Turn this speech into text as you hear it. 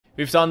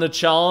We've done the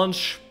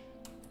challenge.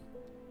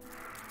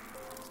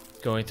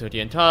 Going through the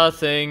entire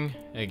thing.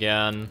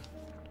 Again.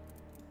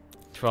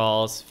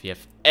 Trials. We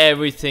have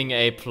everything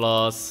A+.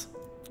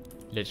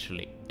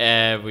 Literally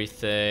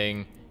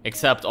everything.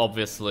 Except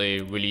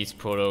obviously release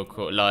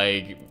protocol,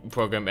 like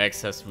program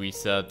access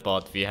reset.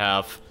 But we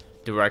have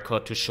the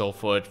record to show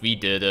for it. We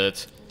did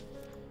it.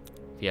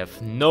 We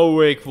have no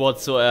rig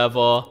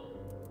whatsoever.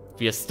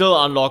 We are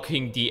still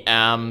unlocking the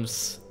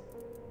amps.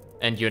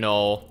 And you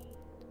know,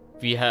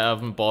 we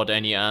haven't bought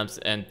any amps.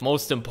 And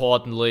most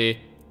importantly,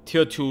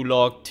 tier 2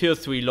 locked, tier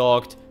 3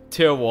 locked,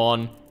 tier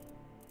 1.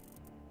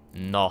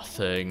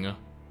 Nothing.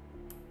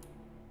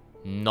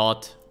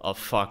 Not a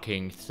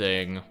fucking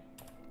thing.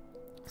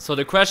 So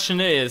the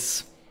question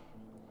is,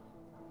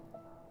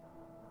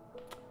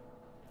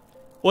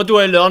 what do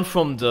I learn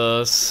from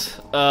this?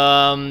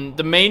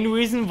 The main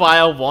reason why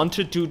I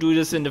wanted to do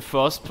this in the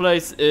first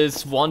place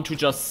is, one, to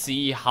just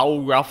see how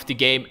rough the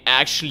game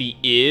actually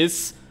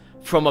is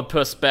from a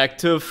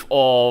perspective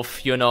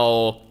of, you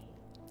know,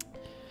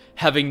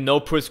 having no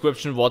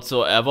prescription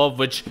whatsoever,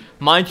 which,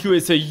 mind you,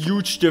 is a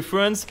huge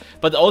difference,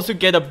 but also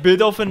get a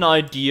bit of an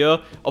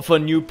idea of a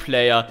new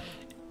player.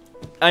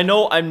 I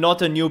know I'm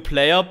not a new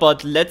player,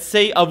 but let's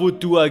say I would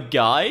do a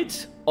guide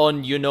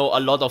on, you know, a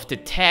lot of the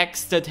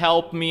tags that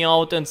help me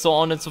out and so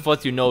on and so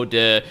forth. You know,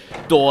 the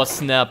door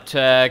snap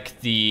tag,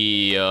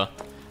 the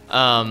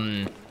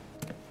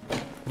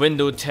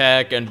window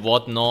tag and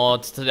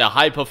whatnot, the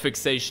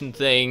hyperfixation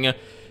thing.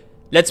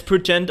 Let's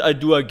pretend I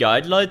do a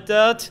guide like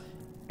that,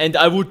 and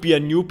I would be a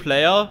new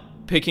player,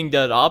 picking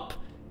that up,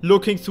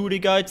 looking through the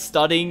guide,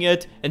 studying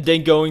it, and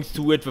then going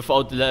through it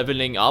without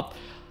leveling up.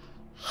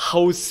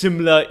 How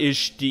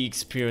similar-ish the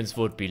experience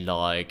would be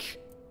like.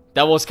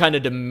 That was kind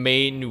of the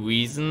main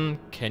reason.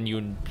 Can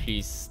you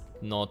please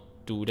not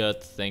do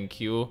that?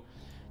 Thank you.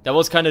 That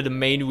was kind of the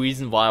main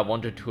reason why I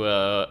wanted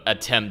to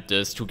attempt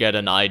this, to get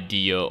an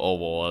idea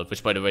overall.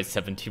 Which, by the way,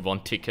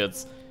 71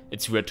 tickets.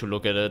 It's weird to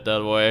look at it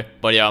that way.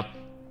 But yeah,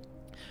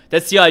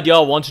 that's the idea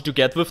I wanted to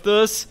get with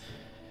this.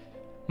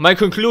 My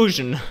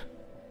conclusion.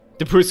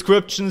 The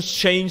prescriptions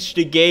changed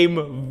the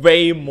game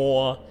way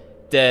more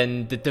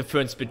than the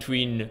difference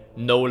between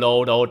no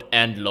loadout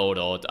and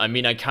loadout. I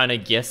mean, I kind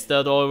of guessed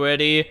that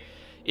already.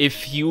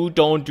 If you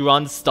don't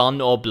run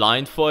stun or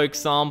blind, for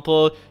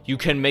example, you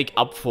can make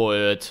up for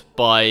it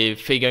by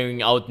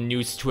figuring out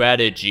new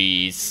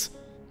strategies.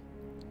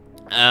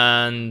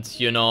 And,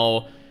 you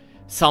know,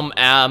 some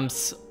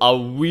amps are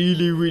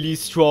really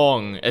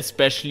strong,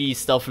 especially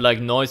stuff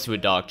like noise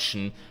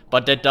reduction.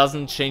 But that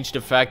doesn't change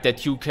the fact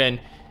that you can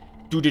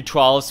do the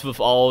trials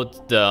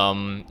without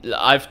them.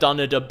 I've done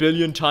it a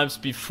billion times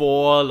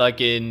before, like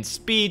in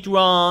speed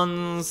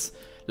runs,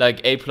 like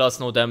A+,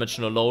 no damage,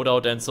 no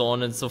loadout, and so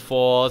on and so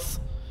forth.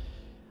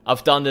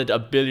 I've done it a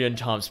billion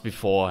times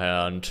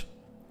beforehand.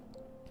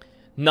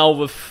 Now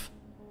with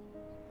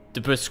the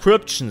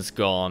prescriptions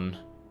gone,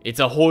 it's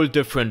a whole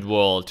different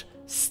world.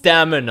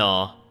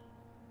 Stamina,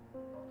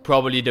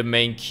 probably the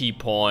main key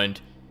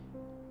point,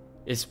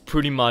 is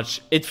pretty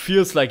much, it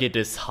feels like it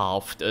is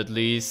halved at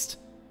least.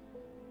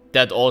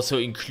 That also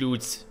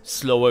includes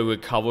slower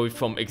recovery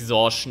from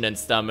exhaustion and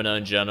stamina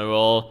in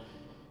general.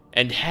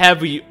 And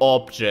heavy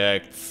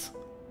objects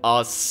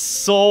are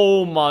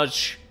so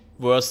much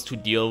worse to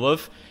deal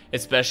with,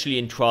 especially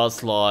in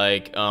trials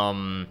like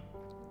Sabo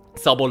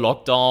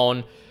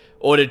Lockdown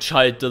or the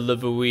child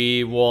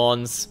delivery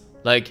ones.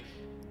 Like,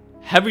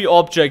 heavy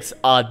objects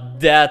are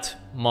that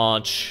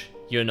much,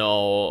 you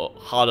know,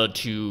 harder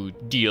to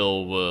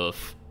deal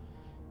with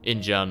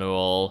in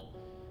general.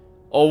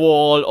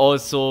 Overall,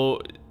 also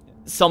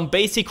some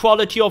basic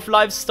quality of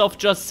life stuff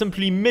just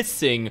simply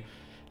missing.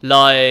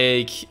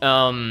 Like,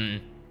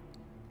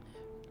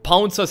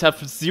 Pouncers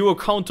have zero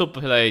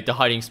counterplay, the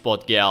hiding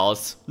spot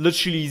gals.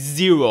 Literally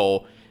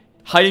zero.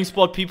 Hiding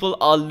spot people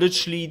are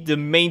literally the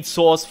main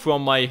source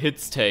from my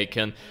hits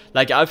taken.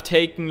 Like, I've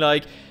taken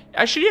like...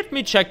 Actually, let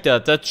me check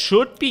that. That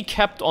should be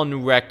kept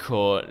on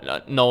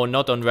record. No,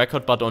 not on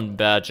record, but on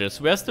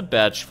badges. Where's the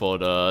badge for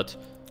that?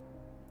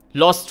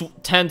 Lost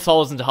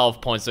 10,000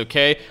 health points,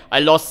 okay? I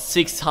lost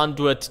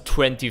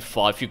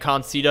 625. You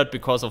can't see that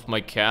because of my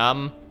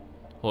cam.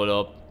 Hold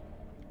up.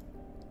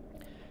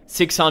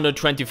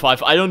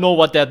 625. I don't know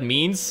what that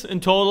means in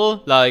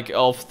total. Like,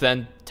 of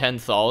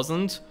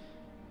 10,000.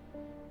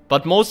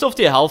 But most of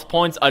the health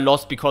points I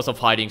lost because of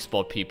hiding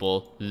spot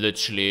people.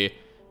 Literally.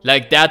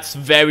 Like, that's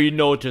very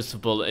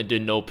noticeable in the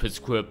no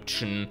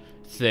prescription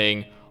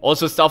thing.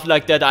 Also, stuff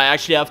like that, I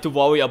actually have to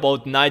worry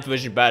about night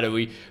vision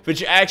battery,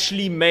 which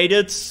actually made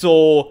it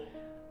so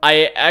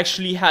I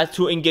actually had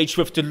to engage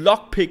with the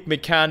lockpick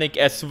mechanic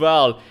as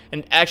well,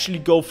 and actually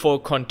go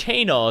for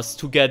containers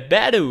to get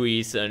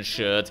batteries and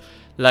shit.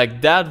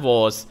 Like, that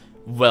was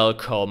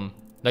welcome.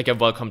 Like, a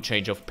welcome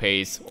change of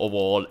pace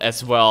overall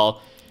as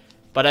well.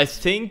 But I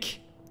think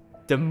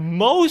the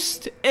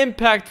most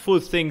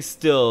impactful thing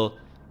still,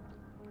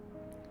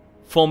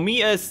 for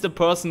me as the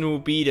person who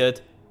beat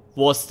it,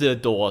 was the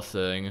door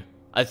thing.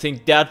 I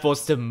think that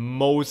was the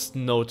most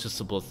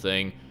noticeable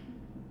thing.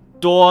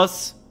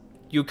 Doors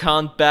You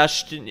can't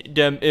bash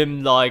them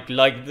in like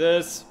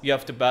this. You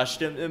have to bash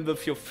them in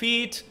with your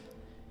feet.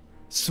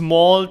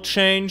 Small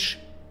change,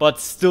 but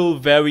still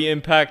very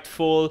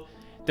impactful.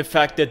 The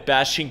fact that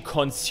bashing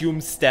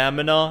consumes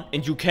stamina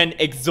and you can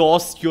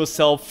exhaust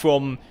yourself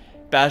from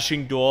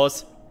bashing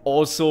doors,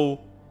 also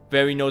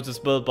very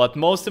noticeable. But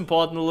most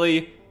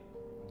importantly,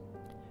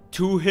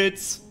 2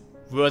 hits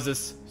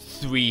versus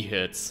 3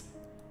 hits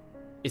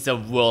is a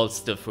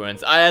world's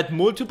difference. I had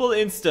multiple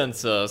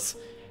instances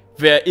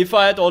where if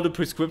I had all the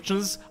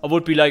prescriptions, I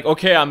would be like,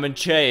 okay, I'm in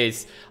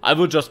chase. I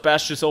will just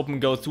bash this open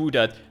and go through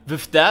that.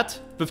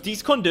 With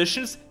these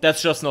conditions,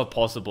 that's just not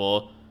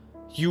possible.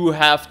 You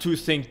have to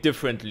think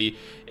differently.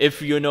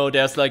 If you know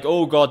there's like,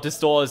 oh god, this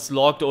door is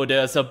locked or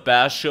there's a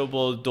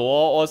bashable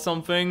door or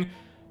something,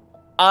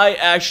 I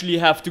actually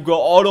have to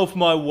go out of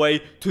my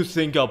way to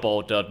think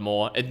about that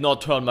more and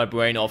not turn my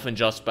brain off and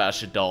just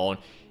bash it down.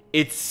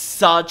 It's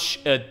such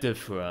a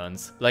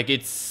difference. Like,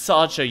 it's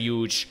such a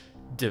huge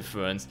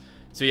difference.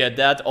 So yeah,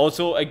 that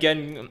also,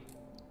 again,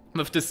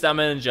 with the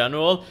stamina in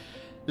general,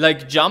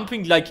 like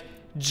jumping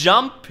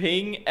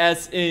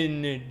as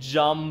in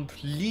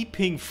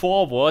leaping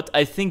forward,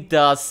 I think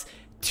does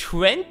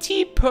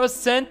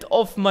 20%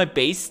 of my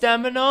base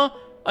stamina,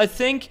 I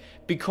think,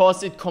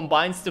 because it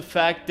combines the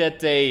fact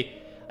that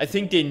I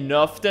think they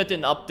nerfed it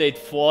in update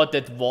 4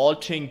 that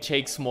vaulting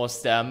takes more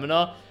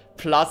stamina,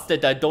 plus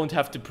that I don't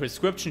have the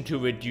prescription to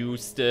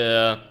reduce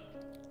the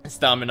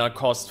stamina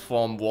cost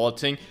from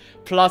vaulting,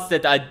 plus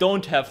that I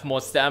don't have more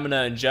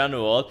stamina in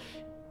general.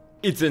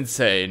 It's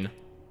insane.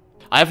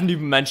 I haven't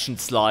even mentioned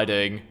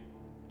sliding.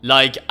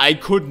 Like, I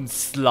couldn't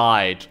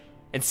slide.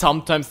 And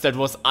sometimes that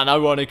was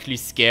unironically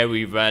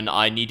scary when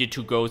I needed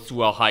to go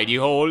through a hidey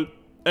hole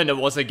and there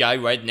was a guy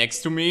right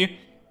next to me.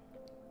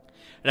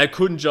 And I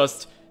couldn't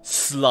just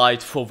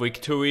slide for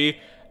victory.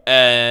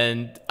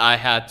 And I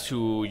had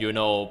to, you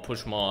know,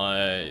 push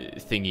my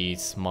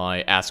thingies,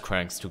 my ass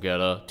cranks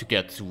together to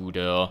get through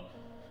there.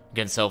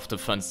 Again,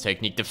 self-defense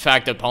technique. The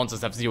fact that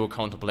bouncers have 0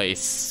 counterplay is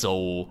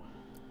so...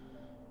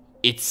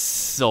 It's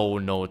so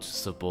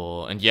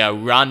noticeable. And yeah,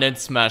 run and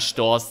smash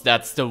doors,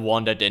 that's the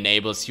one that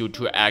enables you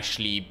to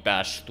actually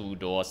bash through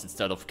doors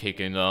instead of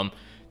kicking them.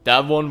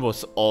 That one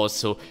was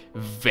also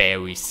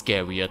very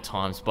scary at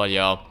times, but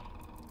yeah,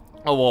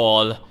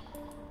 overall,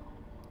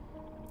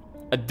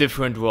 a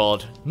different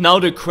world. Now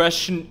the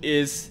question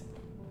is,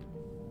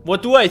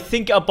 what do I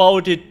think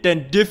about it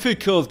then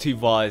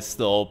difficulty-wise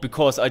though?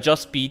 Because I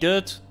just beat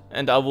it,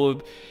 and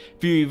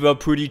we were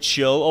pretty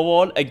chill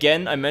overall.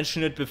 Again, I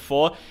mentioned it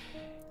before.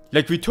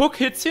 Like, we took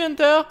hits here and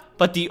there,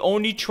 but the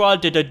only trial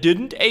that I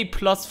didn't A+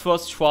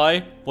 first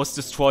try was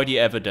destroy the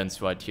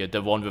evidence right here, the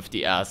one with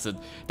the acid.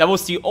 That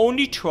was the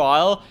only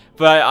trial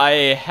where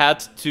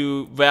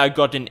I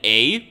got an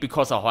A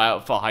because I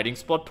have a hiding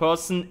spot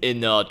person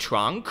in a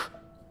trunk.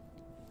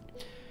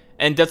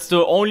 And that's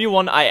the only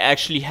one I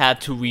actually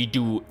had to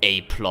redo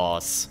A+.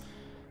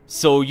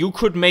 So you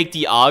could make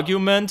the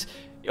argument,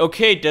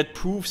 okay, that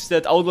proves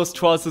that Outlast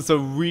Trials is a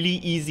really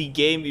easy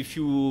game if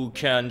you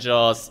can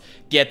just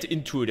get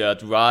into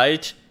that,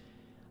 right?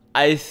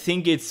 I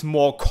think it's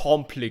more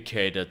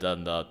complicated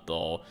than that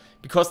though.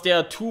 Because there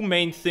are 2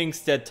 main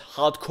things that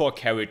hardcore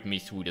carried me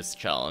through this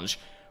challenge.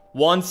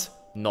 One's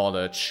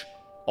knowledge,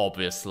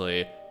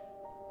 obviously.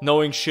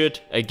 Knowing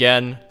shit,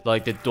 again,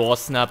 like the door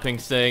snapping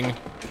thing.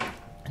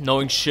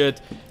 Knowing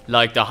shit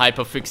like the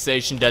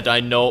hyperfixation that I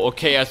know,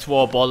 okay, I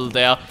throw a bottle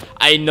there,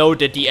 I know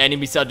that the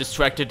enemies are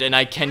distracted and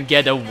I can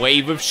get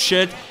away with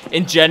shit.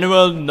 In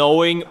general,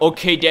 knowing,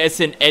 okay, there's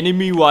an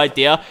enemy right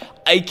there,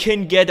 I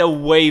can get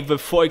away with,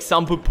 for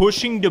example,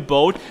 pushing the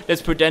boat.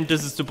 Let's pretend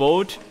this is the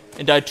boat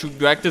and I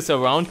drag this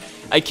around.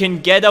 I can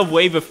get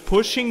away with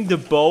pushing the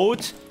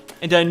boat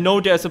and I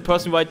know there's a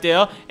person right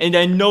there and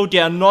I know they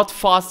are not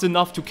fast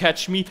enough to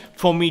catch me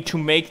for me to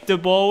make the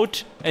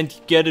boat and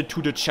get it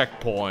to the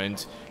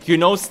checkpoint. You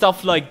know,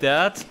 stuff like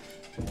that.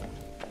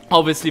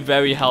 Obviously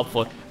very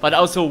helpful. But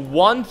also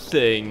one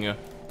thing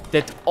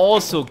that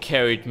also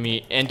carried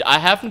me, and I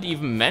haven't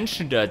even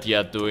mentioned that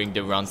yet during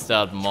the runs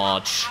that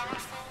much.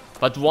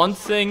 But one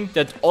thing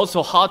that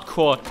also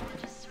hardcore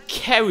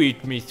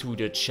carried me through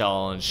the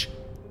challenge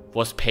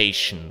was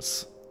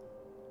patience.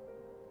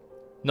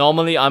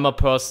 Normally I'm a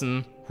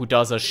person who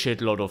does a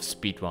shitload of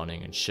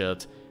speedrunning and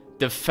shit.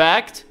 The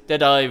fact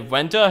that I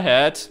went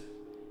ahead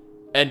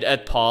and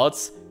at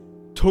parts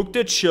took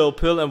the chill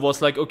pill and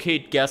was like, okay,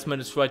 Gasman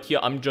is right here,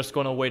 I'm just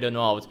gonna wait him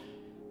out.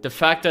 The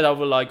fact that I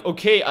was like,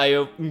 okay, I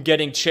am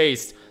getting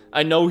chased,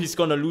 I know he's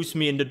gonna lose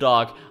me in the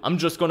dark, I'm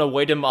just gonna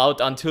wait him out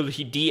until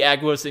he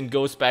de-aggroes and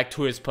goes back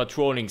to his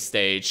patrolling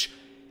stage.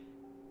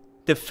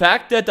 The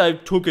fact that I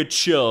took a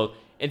chill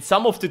and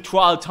some of the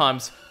trial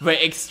times were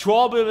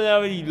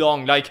extraordinarily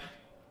long. Like,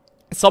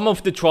 some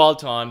of the trial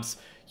times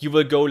you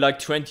will go like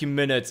 20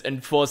 minutes,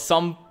 and for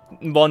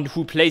someone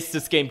who plays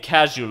this game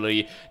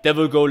casually, they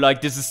will go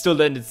like, this is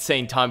still an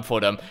insane time for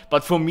them.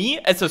 But for me,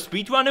 as a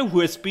speedrunner who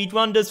has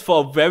speedrun this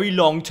for a very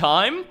long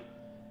time,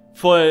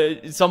 for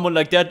someone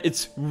like that,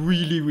 it's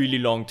really, really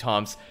long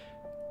times.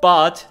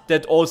 but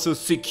that also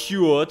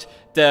secured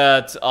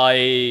that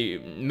I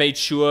made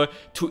sure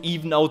to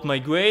even out my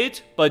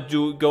grade by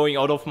going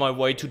out of my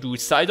way to do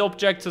side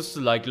objectives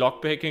like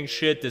lockpicking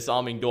shit,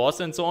 disarming doors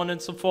and so on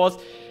and so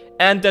forth.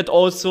 And that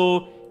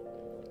also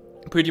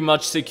pretty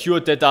much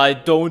secured that I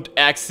don't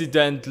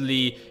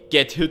accidentally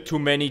get hit too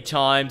many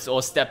times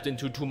or stepped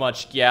into too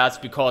much gas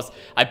because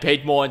I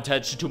paid more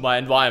attention to my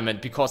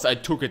environment, because I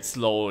took it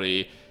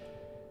slowly.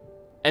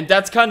 And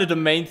that's kind of the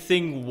main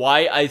thing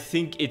why I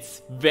think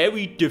it's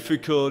very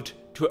difficult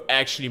to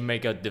actually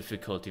make a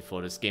difficulty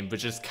for this game,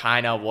 which is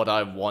kind of what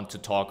I want to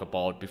talk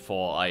about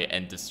before I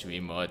end the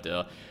stream right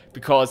there.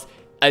 Because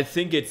I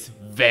think it's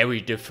very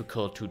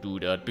difficult to do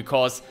that,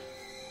 because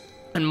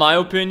in my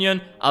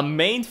opinion, a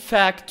main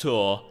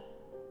factor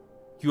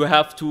you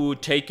have to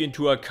take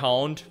into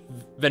account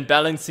when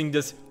balancing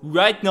this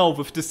right now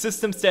with the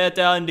systems that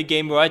are in the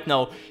game right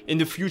now. In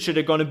the future,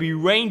 they're gonna be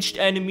ranged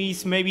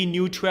enemies, maybe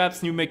new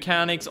traps, new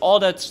mechanics, all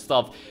that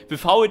stuff.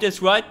 With how it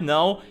is right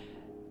now,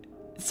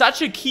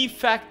 such a key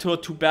factor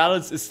to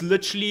balance is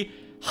literally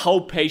how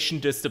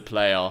patient is the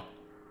player.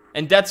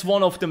 And that's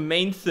one of the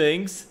main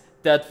things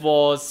that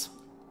was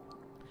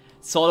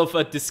sort of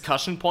a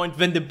discussion point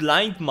when the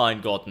blind mine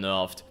got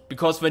nerfed.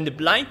 Because when the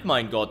blind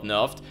mine got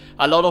nerfed,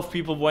 a lot of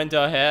people went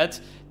ahead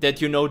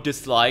that, you know,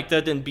 disliked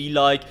it and be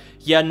like,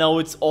 yeah, now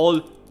it's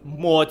all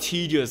more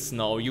tedious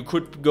now. You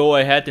could go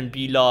ahead and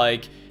be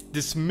like,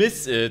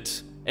 dismiss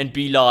it and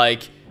be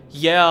like,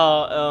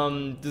 yeah,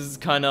 this is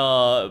kind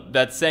of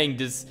that saying,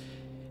 this,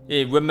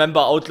 remember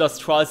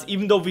Outlast Trials,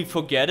 even though we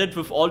forget it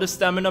with all the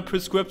stamina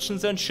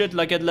prescriptions and shit,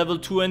 like at level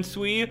 2 and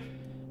 3,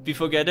 we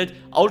forget it.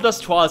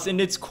 Outlast Trials in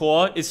its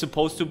core is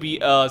supposed to be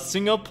a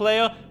single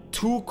player,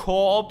 2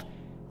 co-op,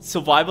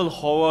 survival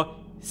horror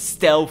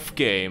stealth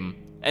game.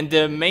 And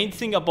the main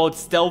thing about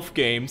stealth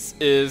games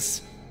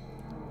is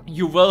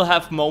you will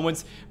have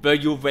moments where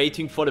you're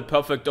waiting for the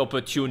perfect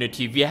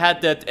opportunity. We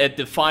had that at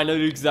the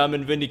final exam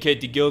in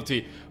Vindicate the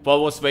Guilty, where I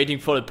was waiting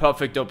for the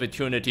perfect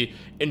opportunity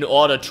in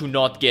order to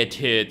not get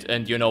hit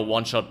and, you know,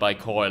 one-shot by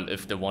coil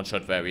if the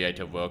one-shot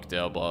variator worked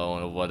there,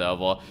 or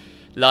whatever.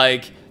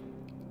 Like,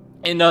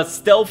 in a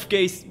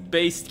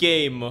stealth-based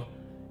game,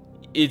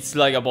 it's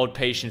like about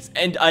patience,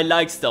 and I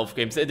like stealth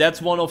games, and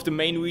that's one of the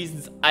main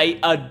reasons I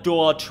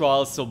adore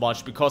Trials so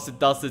much, because it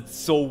does it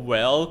so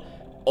well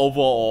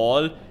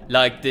overall,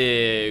 like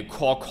the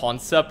core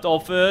concept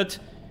of it.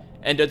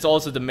 And that's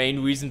also the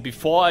main reason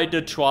before I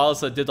did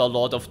Trials I did a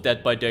lot of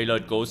Dead by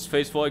Daylight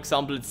Ghostface, for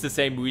example. It's the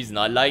same reason.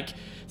 I like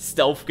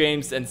stealth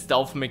games and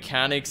stealth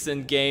mechanics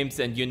in games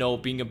and, you know,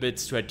 being a bit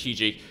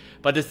strategic.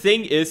 But the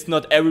thing is,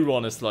 not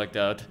everyone is like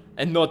that.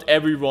 And not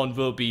everyone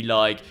will be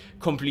like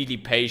completely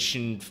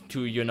patient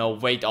to, you know,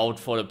 wait out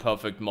for the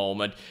perfect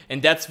moment.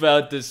 And that's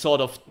where the sort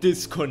of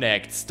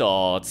disconnect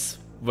starts.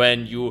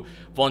 When you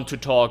want to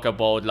talk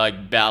about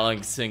like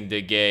balancing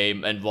the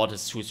game and what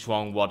is too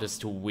strong, what is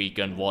too weak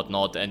and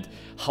whatnot, and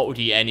how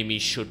the enemy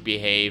should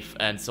behave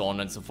and so on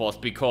and so forth.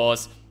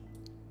 Because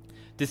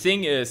the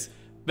thing is,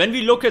 when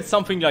we look at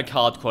something like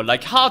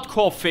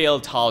hardcore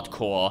failed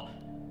hardcore,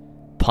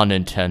 pun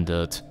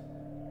intended.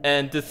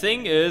 And the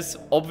thing is,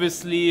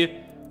 obviously,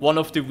 one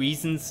of the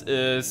reasons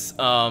is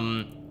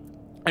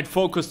it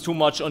focused too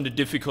much on the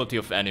difficulty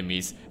of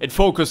enemies. It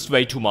focused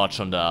way too much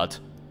on that.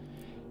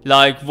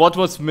 Like, what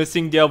was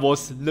missing there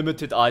was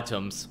limited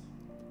items,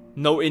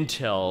 no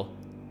intel,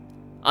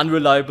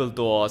 unreliable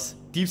doors.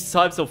 These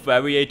types of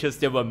variators,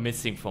 they were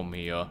missing from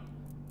here.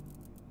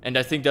 And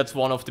I think that's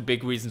one of the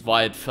big reasons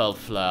why it fell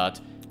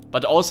flat.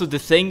 But also the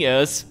thing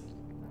is,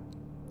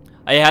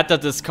 I had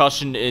that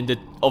discussion in the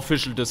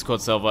official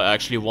Discord server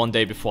actually one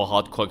day before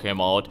Hardcore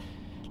came out.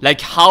 Like,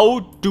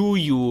 how do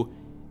you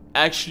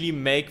actually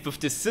make,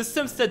 with the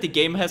systems that the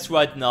game has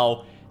right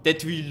now,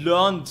 that we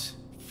learned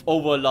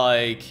over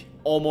like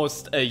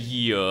almost a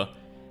year,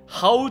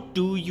 how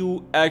do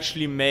you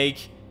actually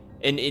make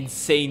an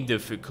insane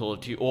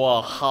difficulty or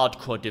a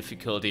hardcore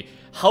difficulty?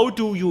 How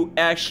do you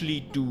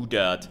actually do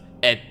that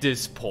at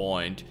this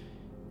point?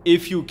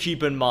 If you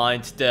keep in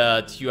mind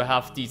that you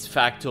have these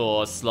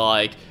factors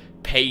like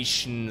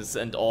patience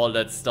and all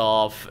that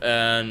stuff,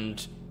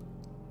 and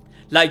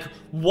like,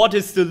 what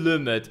is the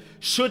limit?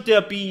 Should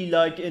there be,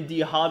 like, in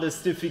the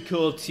hardest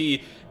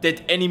difficulty,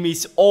 that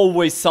enemies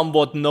always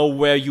somewhat know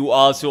where you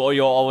are, so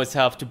you always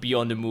have to be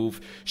on the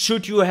move?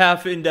 Should you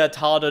have in that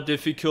harder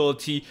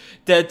difficulty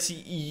that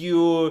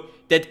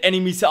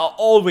enemies are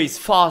always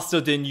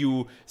faster than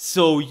you,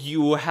 so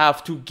you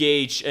have to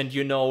gauge and,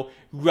 you know,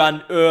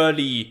 run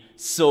early,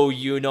 so,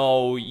 you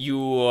know,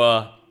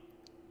 you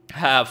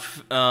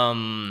have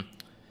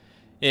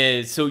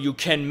so you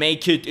can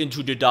make it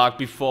into the dark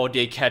before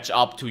they catch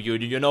up to you,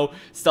 you know,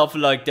 stuff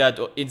like that.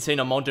 Insane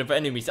amount of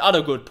enemies.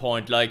 Other good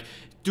point, like,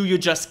 do you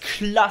just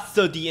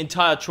cluster the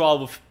entire trial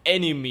with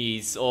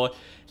enemies, or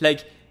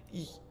like,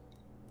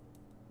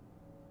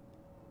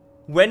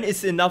 when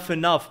is enough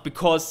enough?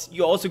 Because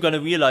you're also gonna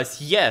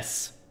realize,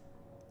 yes,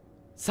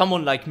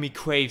 someone like me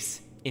craves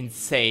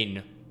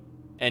insane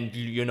and,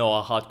 you know,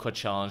 a hardcore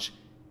challenge,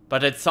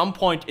 But at some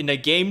point in a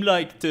game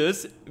like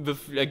this,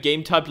 with a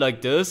game type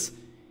like this,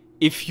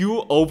 if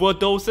you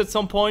overdose at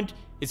some point,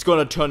 it's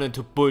gonna turn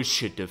into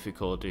bullshit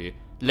difficulty.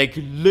 Like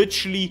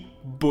literally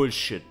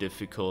bullshit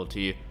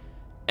difficulty.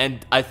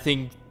 And I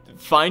think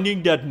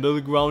finding that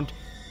middle ground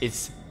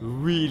is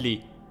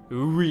really,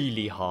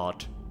 really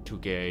hard to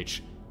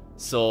gauge.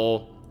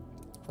 So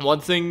one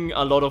thing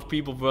a lot of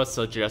people were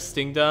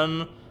suggesting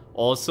then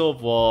also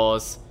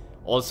was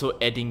also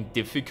adding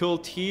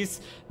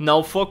difficulties.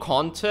 Now for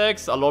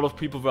context, a lot of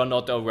people were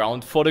not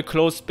around for the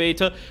closed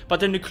beta,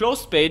 but in the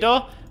closed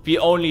beta we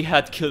only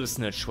had kill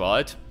snitch,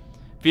 right?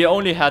 We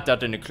only had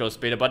that in the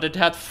closed beta, but it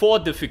had 4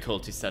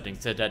 difficulty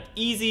settings. It had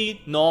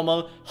easy,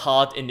 normal,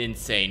 hard and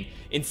insane.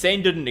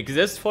 Insane didn't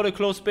exist for the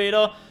closed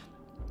beta,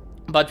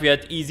 but we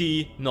had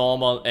easy,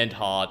 normal and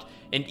hard.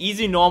 And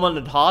easy, normal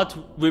and hard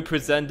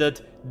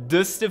represented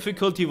this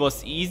difficulty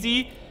was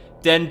easy.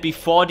 Then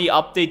before the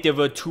update there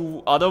were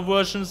 2 other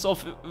versions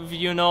of,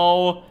 you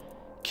know,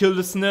 kill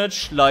the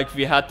snitch. Like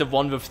we had the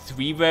one with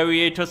 3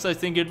 variators, I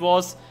think it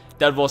was.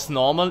 That was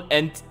normal.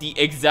 And the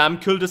exam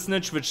kill the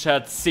snitch, which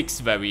had 6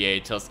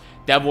 variators.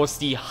 That was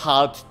the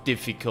hard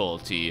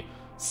difficulty.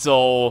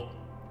 So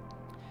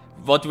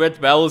what Red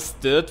Barrels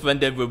did when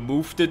they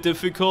removed the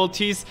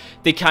difficulties,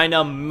 they kinda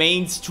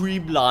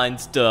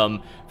mainstreamlined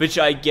them, which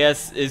I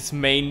guess is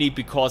mainly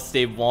because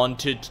they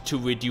wanted to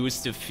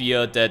reduce the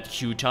fear that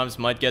queue times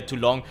might get too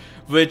long,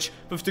 which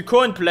with the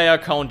current player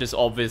count is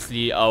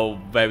obviously a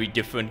very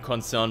different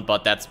concern,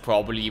 but that's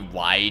probably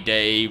why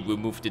they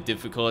removed the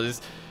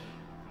difficulties.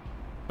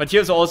 But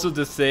here's also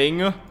the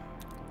thing,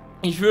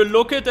 if you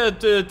look at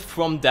it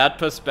from that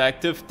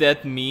perspective,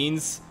 that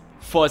means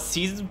for a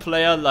seasoned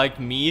player like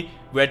me,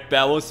 Red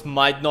Barrels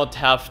might not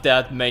have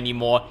that many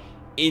more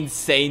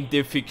insane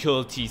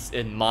difficulties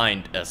in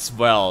mind as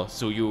well.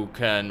 So you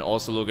can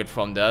also look at it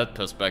from that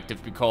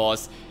perspective,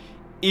 because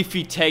if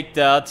we take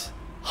that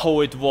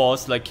how it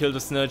was, like kill the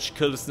snitch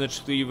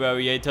 3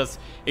 variators,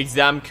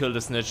 exam kill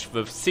the snitch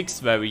with 6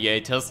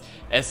 variators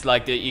as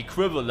like the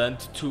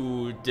equivalent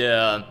to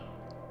the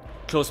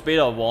closed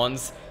beta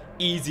ones,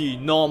 easy,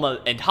 normal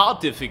and hard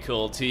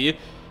difficulty,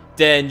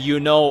 then you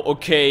know,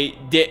 okay,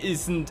 there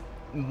isn't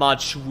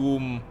much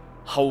room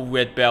how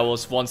Red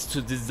Barrels wants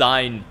to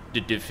design the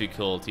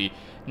difficulty.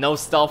 Now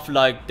stuff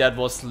like that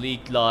was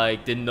leaked,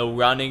 like the no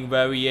running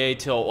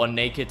variator or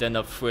naked and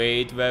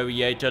afraid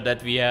variator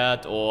that we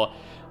had, or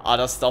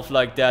other stuff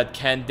like that,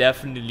 can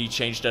definitely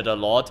change that a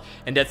lot.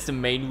 And that's the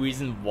main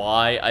reason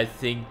why I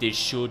think they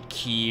should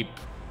keep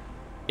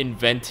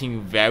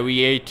inventing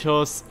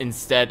variators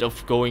instead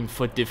of going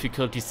for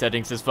difficulty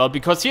settings as well.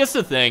 Because here's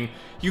the thing,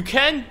 you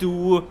can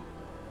do,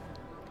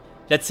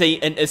 let's say,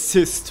 an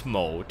assist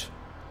mode.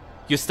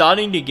 You're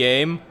starting the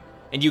game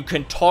and you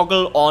can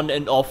toggle on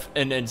and off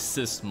an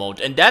assist mode,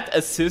 and that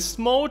assist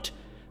mode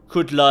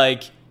could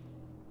like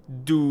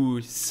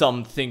do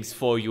some things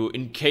for you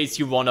in case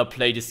you wanna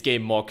play this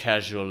game more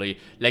casually.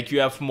 Like you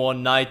have more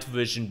night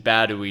vision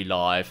battery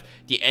life,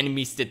 the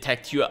enemies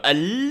detect you a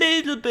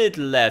little bit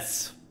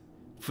less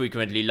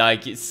frequently,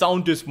 like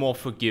sound is more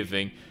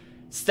forgiving,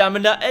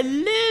 stamina a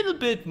little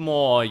bit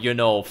more, you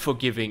know,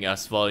 forgiving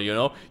as well, you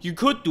know. You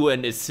could do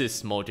an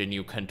assist mode and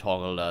you can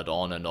toggle that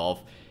on and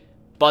off.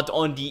 But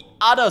on the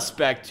other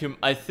spectrum,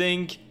 I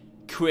think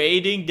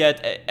creating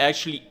that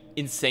actually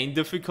insane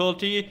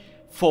difficulty,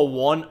 for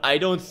one, I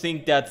don't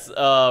think that's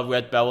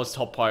Red Barrel's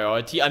top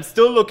priority. I'm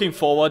still looking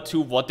forward to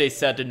what they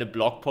said in the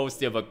blog post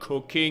they were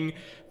cooking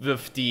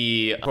with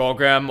the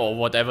program or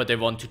whatever they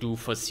want to do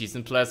for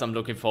season players. I'm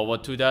looking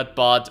forward to that.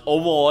 But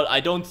overall,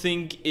 I don't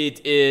think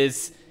it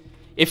is...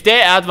 If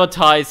they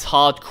advertise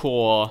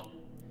hardcore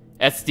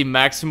as the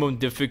maximum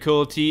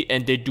difficulty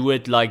and they do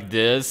it like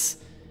this,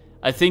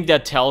 I think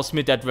that tells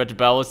me that Red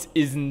Barrels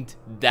isn't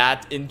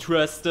that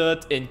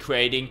interested in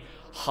creating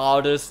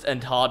hardest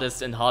and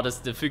hardest and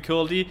hardest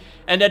difficulty.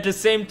 And at the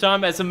same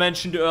time, as I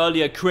mentioned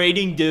earlier,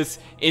 creating this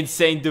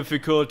insane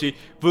difficulty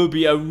will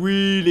be a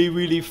really,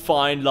 really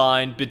fine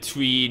line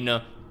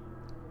between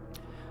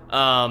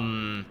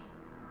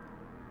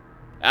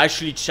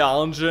actually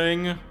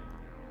challenging,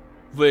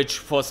 which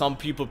for some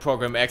people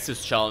Program X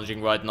is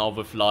challenging right now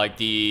with like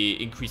the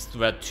increased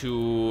threat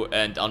 2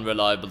 and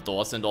unreliable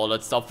doors and all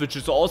that stuff, which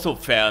is also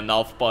fair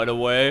enough, by the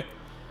way.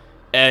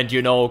 And,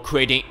 you know,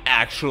 creating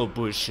actual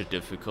bullshit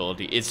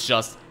difficulty, it's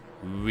just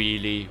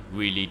really,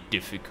 really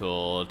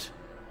difficult.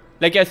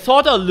 Like, I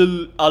thought a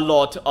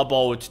lot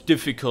about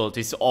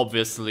difficulties,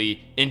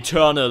 obviously,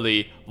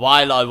 internally,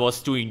 while I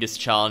was doing this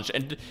challenge.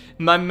 And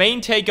my main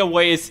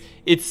takeaway is,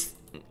 it's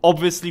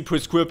obviously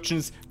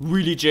prescriptions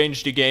really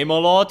changed the game a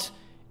lot.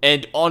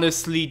 And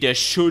honestly, there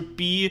should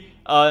be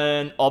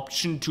an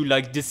option to,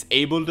 like,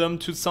 disable them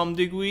to some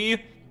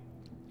degree.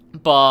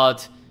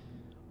 But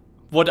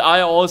what I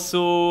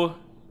also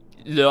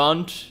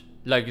learned,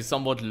 like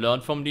somewhat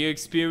learned from the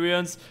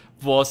experience,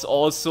 was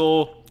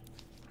also,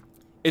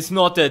 it's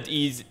not that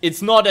easy.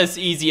 It's not as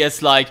easy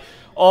as like,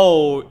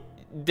 oh,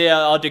 there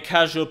are the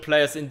casual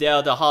players and there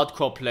are the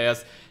hardcore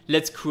players.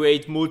 Let's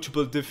create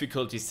multiple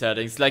difficulty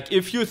settings. Like,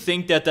 if you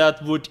think that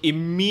that would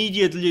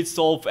immediately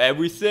solve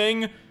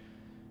everything,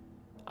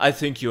 I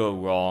think you're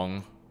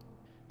wrong.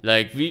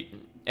 Like,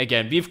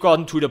 we've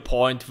gotten to the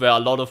point where a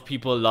lot of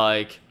people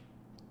like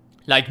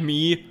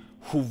me,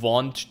 who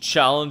want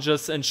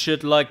challenges and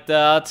shit like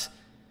that,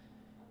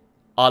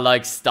 are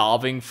like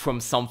starving from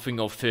something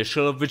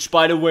official, which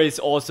by the way is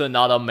also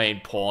another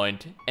main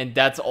point, and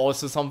that's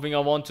also something I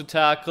want to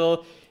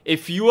tackle.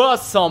 If you are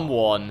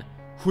someone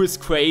who is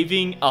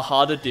craving a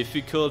harder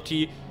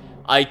difficulty,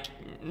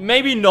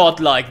 maybe not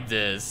like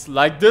this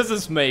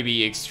is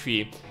maybe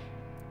extreme,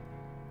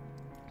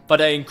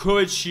 but I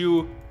encourage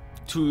you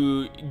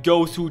to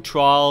go through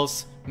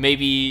trials,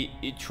 maybe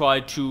try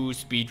to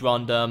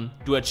speedrun them,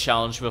 do a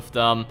challenge with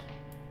them,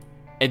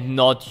 and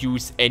not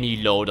use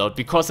any loadout,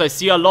 because I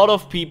see a lot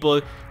of people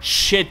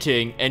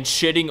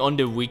shitting on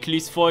the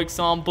weeklies, for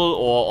example,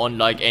 or on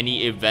like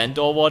any event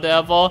or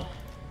whatever,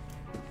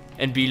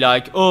 and be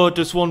like, oh,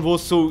 this one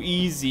was so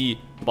easy.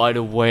 By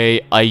the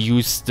way, I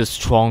used the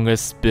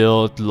strongest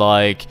build,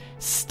 like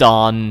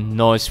stun,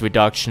 noise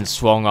reduction,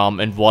 strong arm,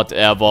 and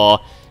whatever,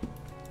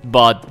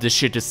 but the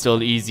shit is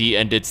still easy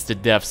and it's the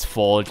dev's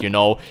fault, you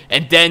know?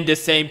 And then the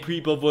same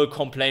people will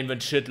complain when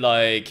shit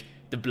like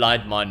the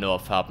blind mine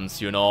nerf happens,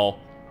 you know?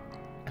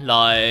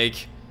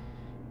 Like,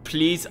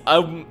 please,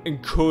 I'm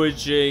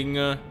encouraging,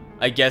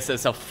 I guess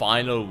as a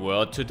final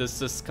word to this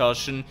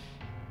discussion,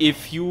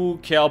 if you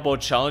care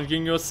about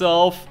challenging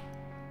yourself,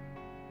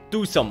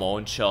 do some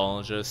own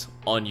challenges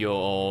on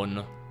your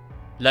own.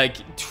 Like,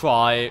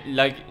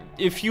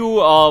 if you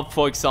are,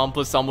 for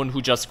example, someone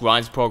who just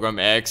grinds Program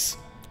X,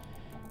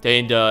 day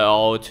in, day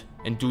out,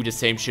 and do the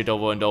same shit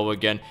over and over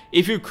again,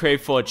 if you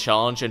crave for a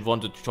challenge and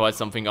want to try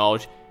something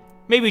out,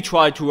 maybe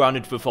try to run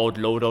it without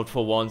loadout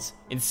for once,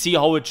 and see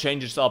how it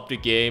changes up the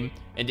game,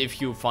 and if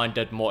you find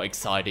that more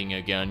exciting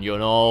again, you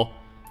know?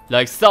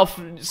 Like, stuff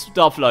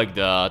like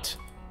that.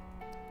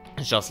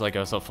 Just like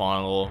as a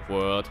final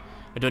word.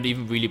 I don't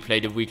even really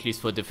play the weeklies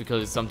for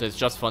difficulty, sometimes it's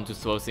just fun to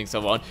throw things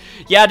around.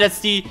 Yeah, that's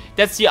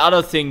the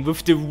other thing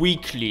with the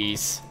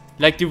weeklies.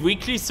 Like, the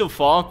weeklies so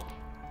far,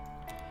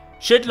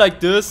 shit like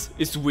this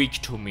is weak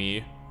to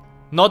me.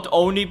 Not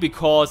only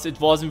because it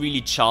wasn't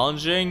really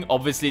challenging,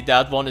 obviously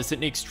that one is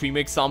an extreme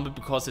example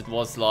because it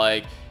was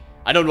like,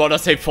 I don't want to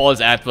say false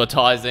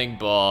advertising,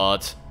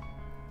 but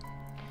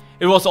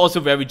it was also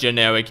very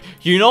generic.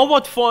 You know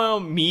what for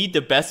me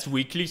the best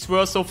weeklies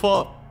were so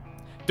far?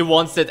 The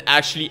ones that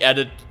actually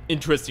added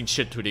interesting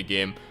shit to the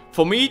game.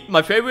 For me,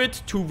 my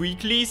favorite 2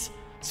 weeklies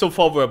so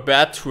far were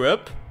Bad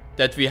Trip,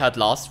 that we had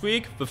last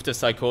week with the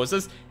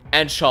Psychosis,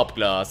 and Sharp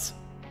Glass.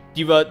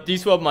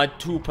 These were my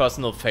 2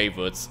 personal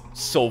favorites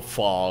so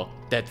far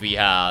that we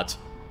had.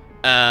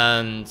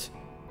 And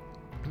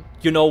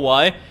you know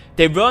why?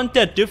 They weren't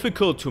that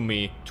difficult to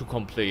me to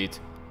complete,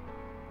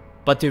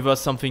 but they were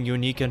something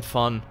unique and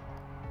fun.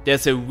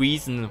 There's a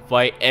reason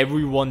why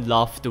everyone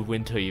loved the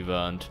winter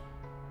event,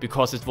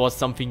 because it was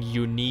something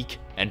unique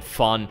and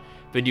fun.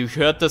 When you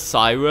heard the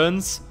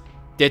sirens,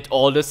 that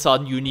all of a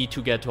sudden you need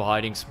to get to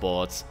hiding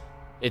spots.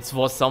 It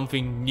was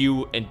something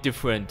new and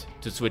different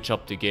to switch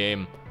up the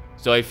game.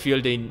 So I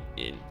feel in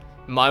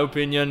my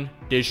opinion,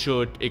 they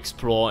should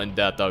explore in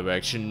that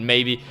direction.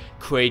 Maybe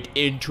create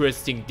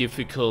interesting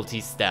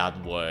difficulties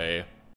that way.